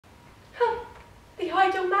The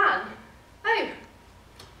ideal man? Oh,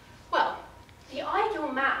 well, the ideal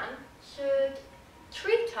man should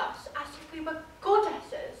treat us as if we were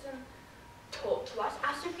goddesses and talk to us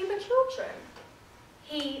as if we were children.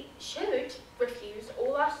 He should refuse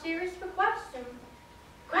all our serious requests and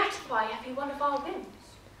gratify every one of our whims.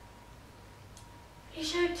 He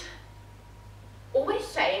should always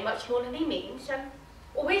say much more than he means and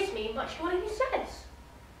always mean much more than he says.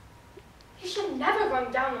 He should never run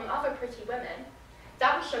down on other pretty women.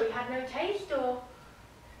 That would show he had no taste or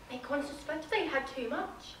make one suspect they had too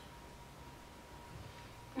much.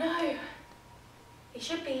 No, he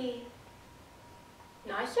should be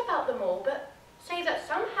nice about them all, but say that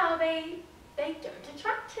somehow they don't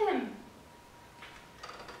attract him.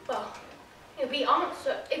 Well, if we ask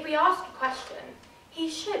a question, he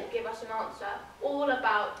should give us an answer all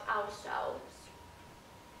about ourselves.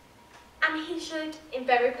 And he should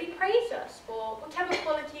invariably praise us for whatever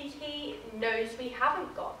qualities he knows we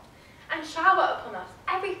haven't got, and shower upon us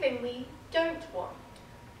everything we don't want.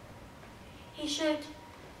 He should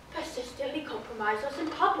persistently compromise us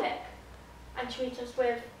in public and treat us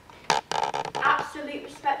with absolute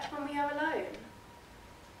respect when we are alone.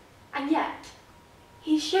 And yet,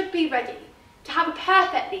 he should be ready to have a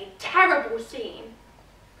perfectly terrible scene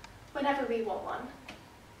whenever we want one,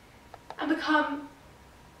 and become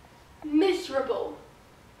miserable,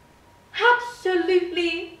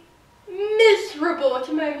 absolutely miserable at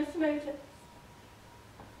a moment's notice.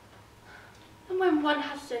 And when one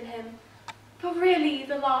has seen him for really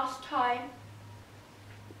the last time,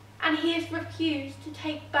 and he has refused to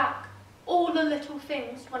take back all the little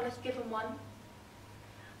things one has given one,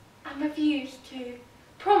 and refused to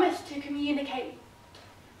promise to communicate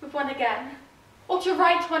with one again, or to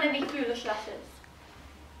write one any foolish letters,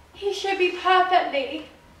 he should be perfectly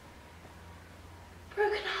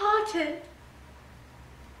broken-hearted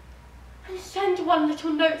and send one little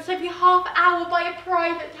notes every half hour by a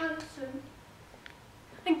private hansom,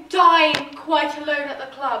 and dine quite alone at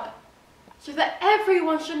the club, so that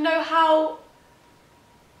everyone should know how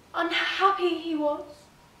unhappy he was.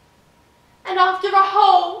 And after a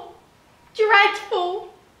whole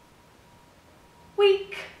dreadful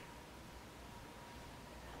week,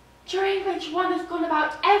 during which one has gone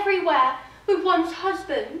about everywhere with one's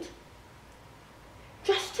husband,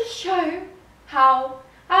 just to show how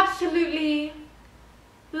absolutely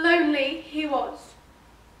lonely he was,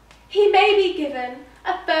 he may be given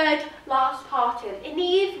a third last parting in the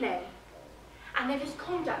evening. And if his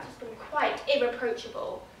conduct has been quite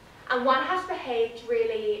irreproachable, and one has behaved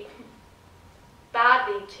really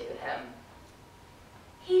badly to him,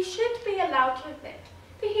 he should be allowed to admit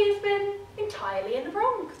that he has been entirely in the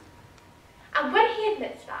wrong. And when he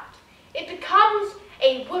admits that, it becomes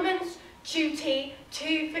a woman's duty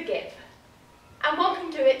to forgive, and one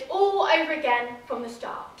can do it all over again from the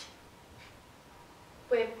start,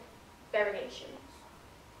 with variations.